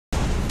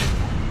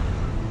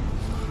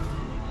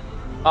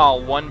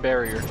Oh, one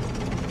barrier.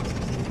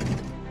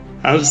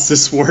 How does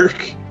this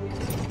work?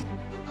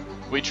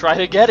 We try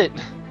to get it.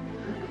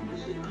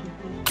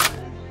 I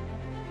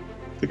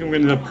think I'm gonna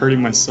end up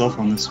hurting myself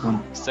on this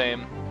one.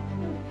 Same.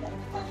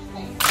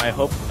 I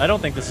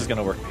don't think this is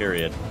gonna work,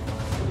 period.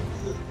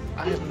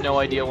 I have no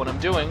idea what I'm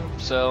doing,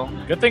 so...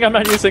 Good thing I'm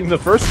not using the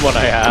first one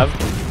I have.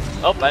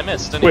 Oh, I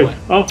missed anyway.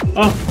 Wait,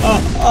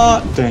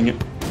 dang it.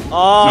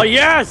 Oh, No.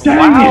 yes!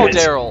 Wow, it.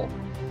 Darell.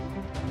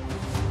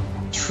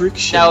 Trick Now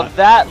shot.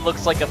 that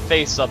looks like a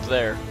face up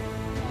there.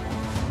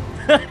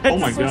 Oh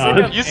my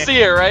god. You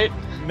see it, right?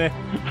 Meh.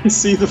 I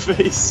see the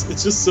face.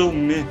 It's just so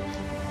meh.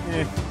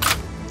 Eh.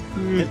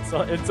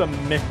 It's a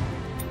meh.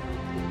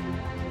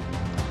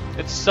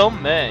 It's so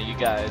meh, you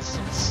guys.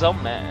 It's so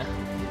meh.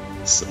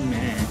 So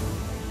meh.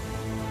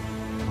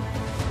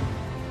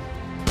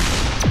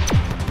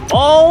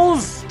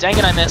 Balls! Dang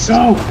it, I missed.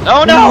 No!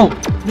 Oh no!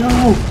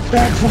 No!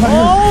 Backfire!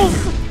 Balls!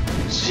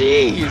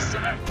 Jeez!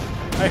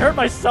 I hurt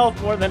myself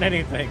more than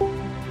anything.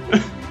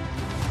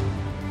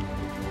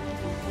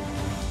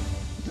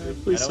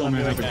 Please I tell don't me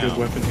I wanna have do a it good now.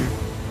 weapon here.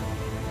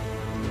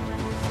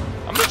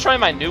 I'm gonna try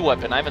my new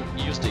weapon. I haven't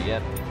used it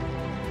yet.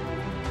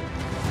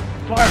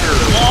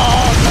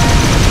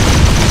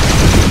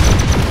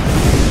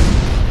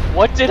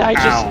 What did I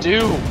Ow. just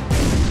do?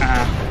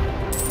 Ah,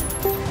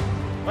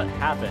 What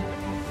happened?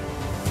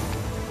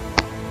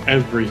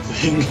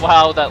 everything.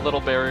 Wow, that little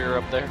barrier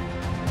up there.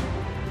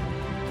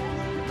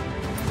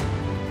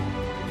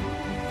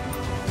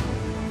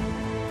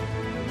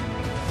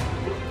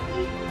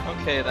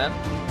 Okay then.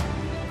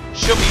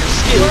 Show me your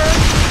skills.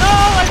 No,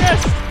 I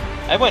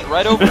missed! I went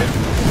right over it.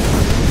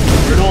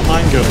 Where'd all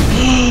mine go?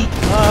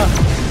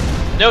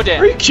 No Are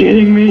damage. you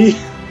kidding me?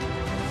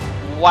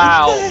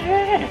 Wow. What the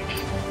heck?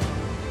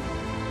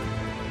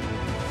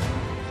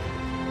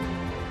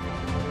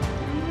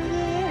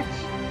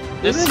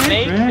 This What the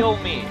may heck, man? kill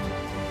me.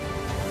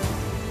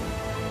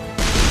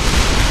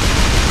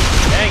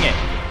 Dang it.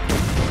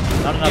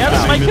 Not enough Yeah, this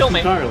time. might I kill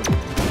missed me. entirely.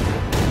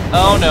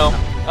 Oh no.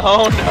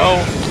 Oh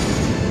no.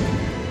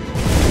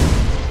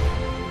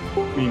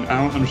 I mean,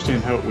 I don't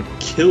understand how it would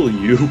kill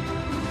you.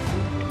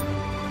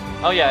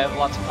 Oh yeah, I have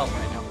lots of health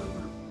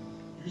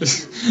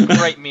right now.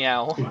 Great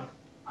meow.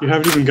 You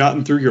haven't even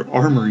gotten through your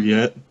armor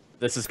yet.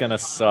 This is gonna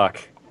suck.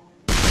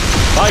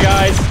 Bye,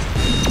 guys!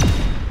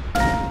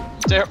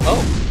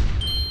 Oh.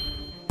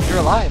 You're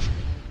alive.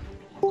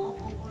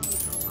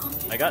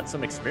 I got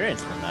some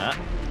experience from that.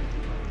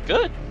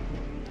 Good.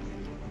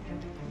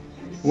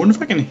 I wonder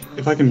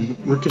if I can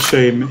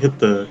ricochet and hit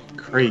the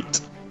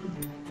crate.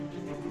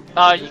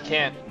 You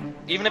can't.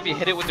 Even if you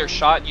hit it with your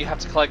shot, you have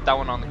to collect that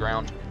one on the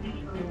ground.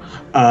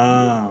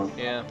 Oh,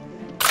 Yeah.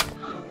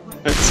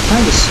 that's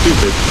kind of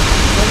stupid.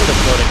 Only the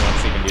floating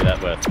ones you can do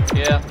that with.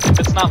 Yeah. If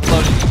it's not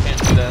floating, you can't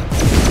do that.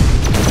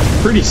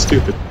 Pretty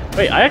stupid.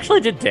 Wait, I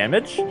actually did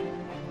damage?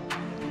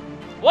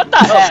 What the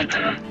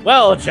heck?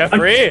 Well,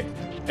 Jeffrey,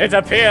 it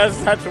appears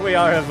that we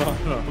are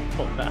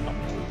invulnerable now.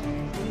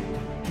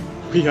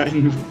 We are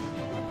in...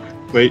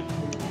 Wait.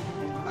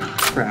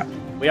 Crap.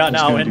 We are I was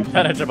now gonna do-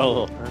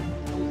 impenetrable.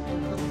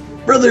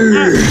 Brother!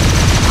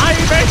 I'm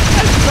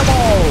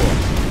invincible!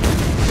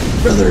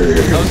 Brother!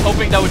 I was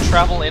hoping that would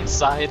travel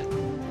inside.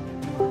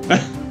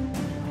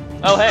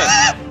 Oh, hey.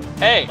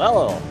 Hey.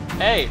 Well,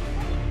 Hey.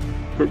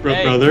 Hey.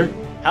 Brother?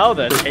 how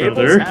the Brother?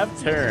 tables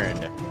have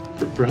turned.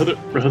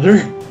 Brother?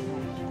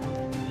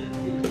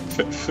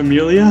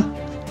 Familia?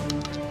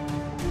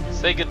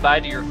 Say goodbye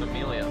to your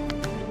familia.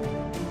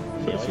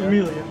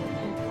 Familia.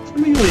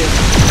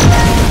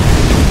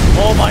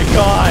 Oh my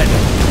god!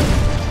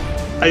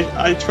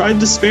 I tried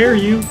to spare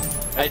you.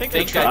 I think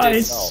think I I tried.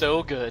 did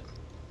so good.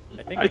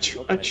 I think I I tr-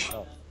 killed I tr-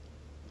 myself.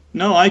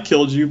 No, I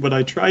killed you, but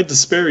I tried to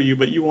spare you,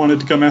 but you wanted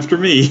to come after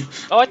me.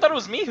 Oh, I thought it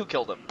was me who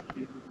killed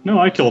him. No,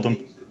 I killed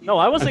him. No,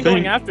 I wasn't I think-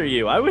 going after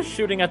you. I was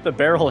shooting at the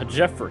barrel of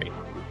Jeffrey.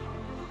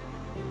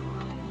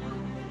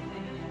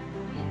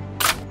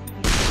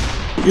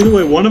 Either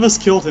way, one of us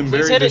killed him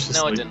Please very hit it.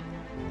 viciously. No, it didn't.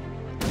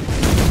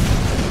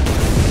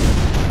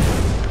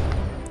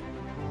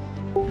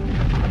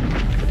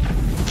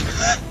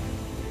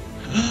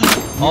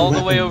 All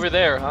the way over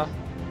there, huh?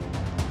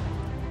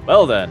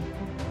 Well then,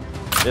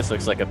 this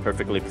looks like a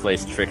perfectly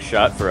placed trick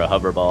shot for a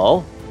hover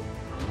ball.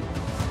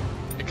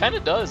 It kind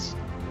of does.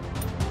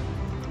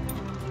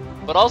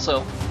 But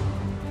also,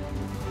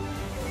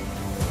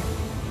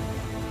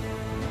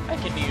 I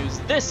can use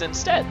this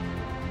instead.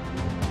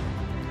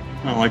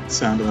 I don't like the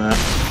sound of that.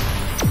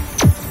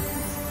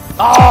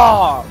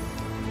 Ah!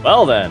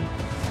 Well then,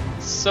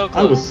 So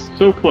I was close.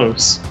 so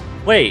close.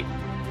 wait.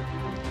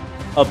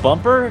 A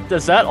bumper?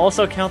 Does that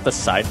also count the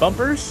side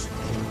bumpers?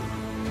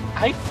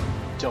 I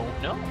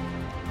don't know.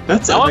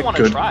 That's Now I a wanna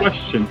good try.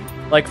 question.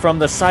 Like from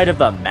the side of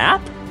the map?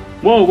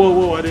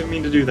 Whoa, I didn't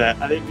mean to do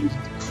that. I didn't mean to...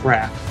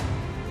 Crap.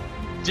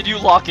 Did you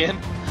lock in?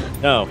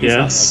 No, he's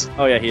Yes. not.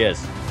 Oh yeah, he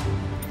is.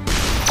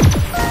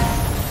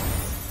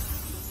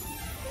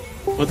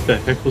 What the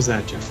heck was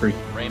that, Jeffrey?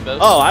 Rainbows.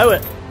 Oh, I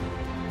would.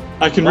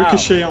 I can Wow.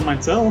 ricochet on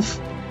myself.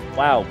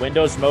 Wow,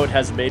 Windows mode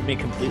has made me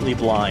completely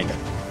blind.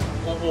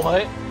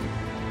 What?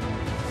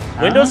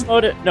 Windows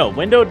mode, no,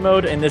 windowed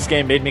mode in this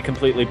game made me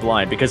completely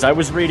blind because I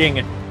was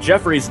reading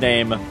Jeffrey's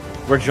name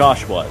where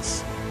Josh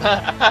was.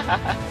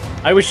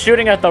 I was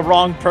shooting at the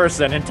wrong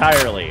person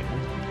entirely.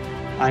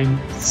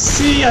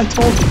 See, I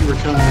told you were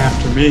coming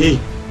after me.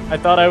 I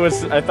thought I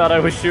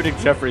was shooting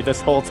Jeffrey this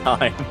whole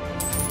time.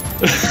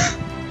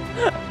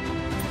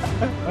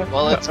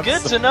 Well, it's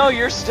good to know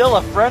you're still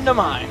a friend of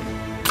mine.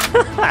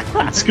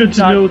 It's good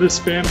to know this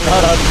family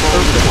not on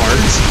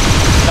purpose.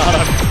 Not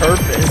on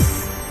purpose.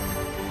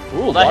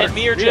 Ooh, Will that hit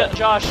me or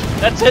Josh?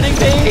 That's hitting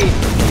me!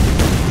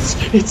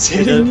 It's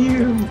hitting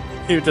you!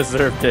 You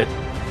deserved it.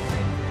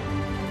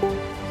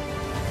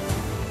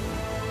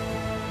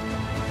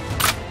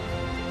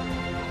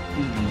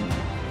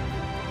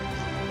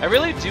 I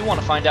really do want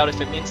to find out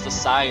if it means the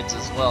sides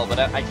as well, but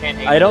I can't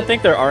hate I don't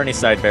think there are any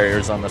side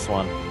barriers on this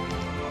one.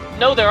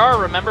 No, there are.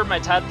 Remember my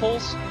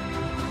tadpoles?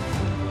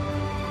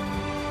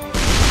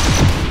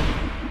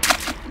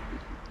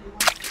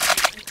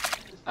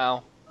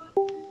 Ow.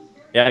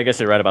 Yeah, I guess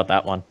you're right about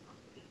that one.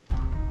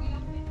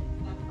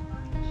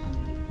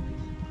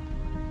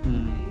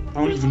 I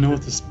don't even know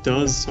what this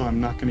does, so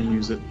I'm not gonna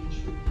use it.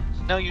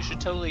 No, you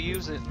should totally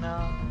use it.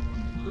 No.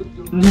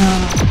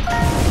 No.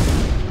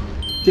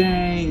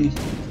 Dang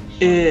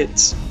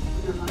it.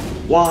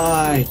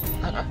 Why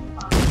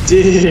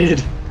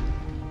did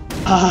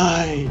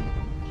I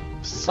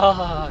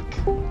suck?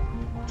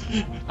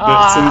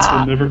 That sentence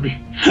will never be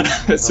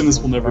that sentence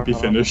will never be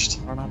finished.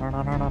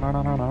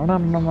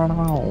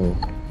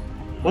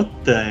 What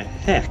the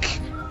heck?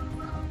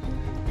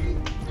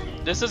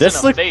 This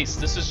isn't a face,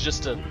 this is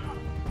just a...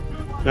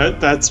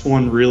 That's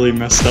one really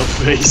messed up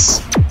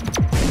face.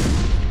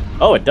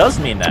 Oh, it does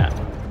mean that.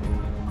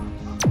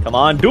 Come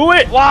on, do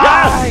it!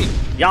 Why?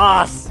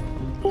 Yes!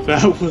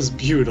 That was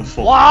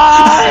beautiful.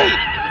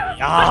 Why?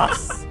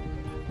 Yes!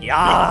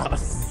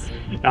 Yes!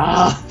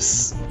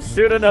 Yes!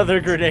 Shoot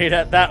another grenade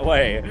at that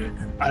way.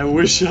 I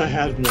wish I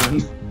had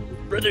one.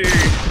 Ready!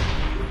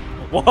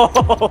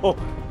 Whoa!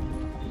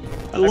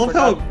 I love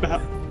how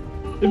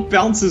it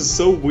bounces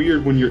so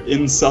weird when you're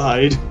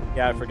inside.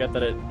 Yeah, I forget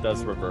that it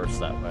does reverse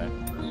that way.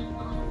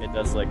 It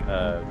does like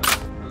a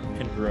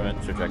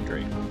congruent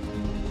trajectory.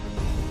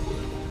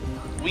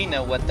 We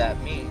know what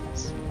that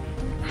means.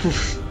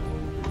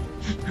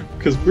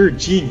 Because we're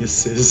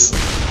geniuses.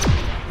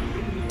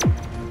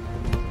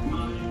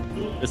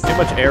 There's too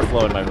much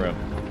airflow in my room.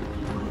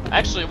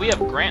 Actually, we have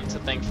Grant to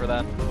thank for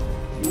that.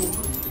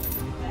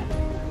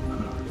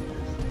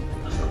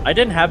 I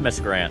didn't have Miss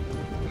Grant.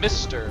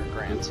 Mr.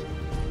 Grant.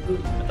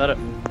 I thought it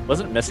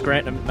wasn't Miss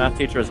Grant a math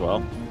teacher as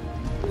well.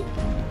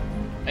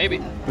 Maybe.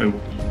 Oh.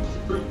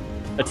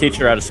 A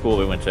teacher out of school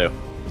we went to.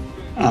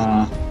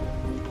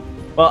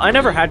 Well, I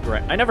never had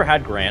Grant. I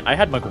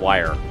had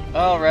McGuire.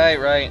 Oh,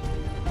 right.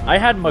 I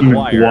had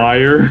McGuire.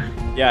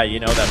 McGuire? Yeah, you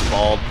know that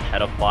bald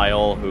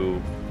pedophile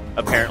who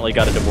apparently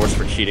got a divorce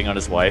for cheating on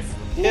his wife.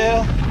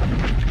 Yeah.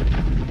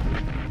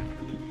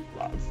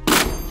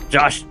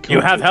 Josh,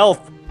 you have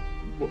health.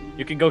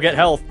 You can go get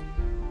health.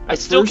 I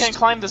still can't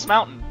climb this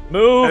mountain.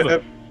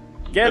 Move.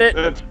 Get it.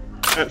 At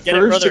Get it,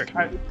 brother.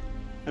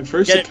 At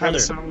first, it kind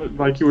of sounded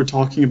like you were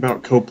talking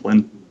about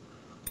Copeland.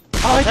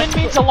 Oh, I didn't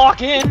mean to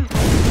lock in.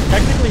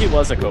 Technically, he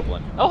was a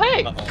Copeland. Oh,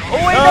 hey. Uh-oh.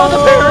 Oh, wait, no,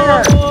 the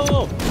barrier.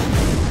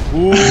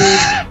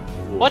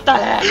 Ooh. What the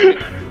heck?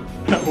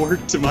 That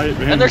worked to my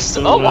advantage. And there's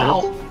so oh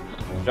well. wow.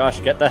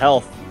 Josh, get the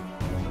health.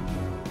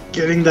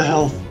 Getting the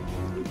health.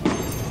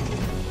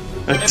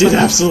 That did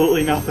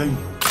absolutely nothing.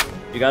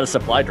 You got a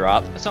supply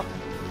drop. So,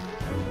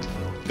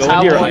 Go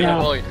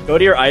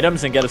to your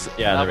items and get a.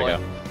 Yeah, there we go.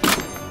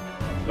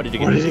 What did you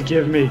get? What did it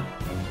give me?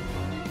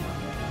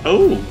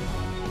 Oh.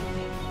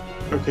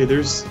 Okay,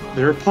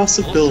 there are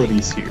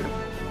possibilities here.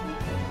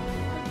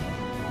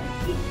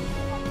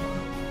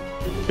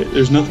 Okay,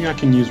 there's nothing I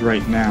can use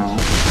right now,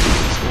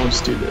 so I'll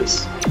just do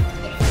this.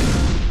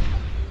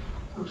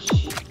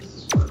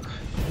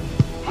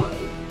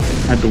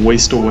 Had to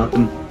waste a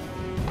weapon.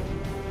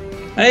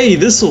 Hey,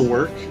 this'll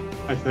work,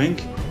 I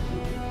think.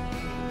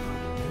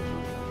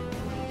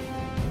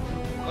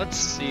 Let's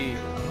see.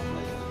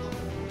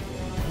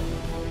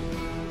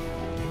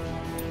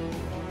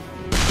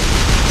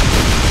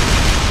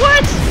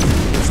 What?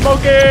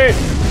 Smokey!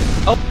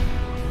 Oh.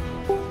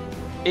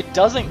 It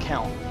doesn't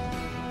count.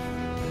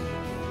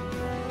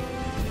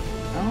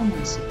 How am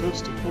I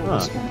supposed to pull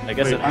this one? I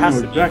guess Wait, it has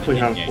I to know be exactly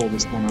how to in-game. pull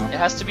this one It off.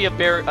 has to be a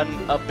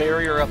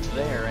barrier up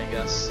there, I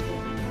guess.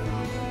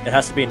 It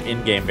has to be an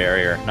in-game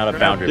barrier, not a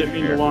boundary Didn't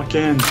mean to barrier. lock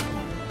in.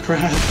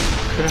 Crap.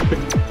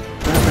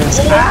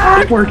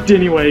 Ah, it worked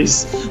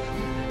anyways.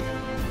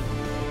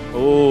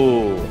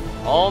 Ooh.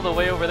 All the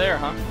way over there,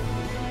 huh?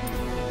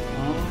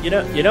 You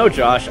know,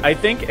 Josh. I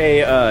think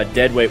a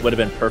dead weight would have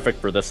been perfect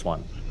for this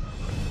one.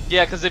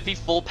 Yeah, because if he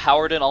full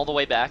powered it all the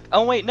way back.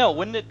 Oh wait, no,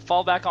 wouldn't it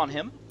fall back on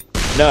him?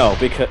 No,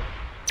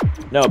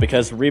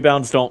 because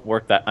rebounds don't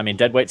work that. I mean,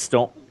 dead weights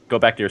don't go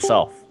back to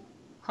yourself.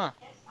 Huh.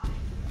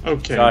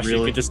 Okay, Josh, really?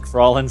 you could just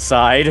crawl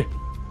inside.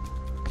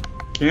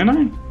 Can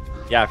I?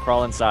 Yeah,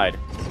 crawl inside.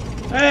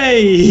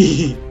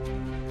 Hey!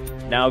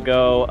 Now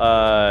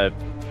go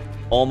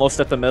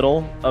almost at the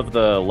middle of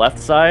the left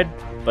side,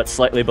 but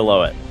slightly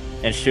below it,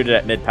 and shoot it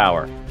at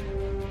mid-power.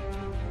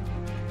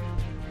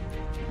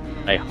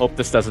 I hope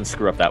this doesn't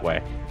screw up that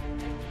way.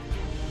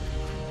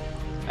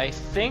 I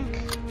think...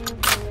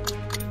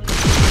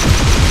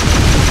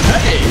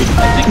 Hey!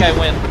 I think I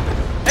win.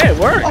 Hey, it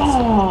worked!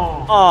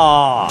 Oh.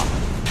 Aww.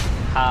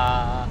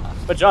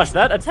 But Josh,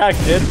 that attack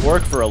did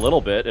work for a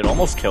little bit. It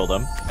almost killed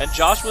him. And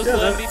Josh was the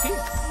MVP.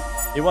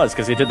 He was,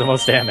 because he did the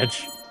most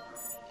damage.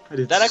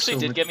 That actually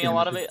did give me a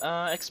lot of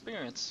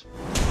experience.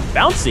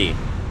 Bouncy!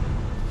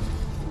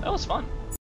 That was fun.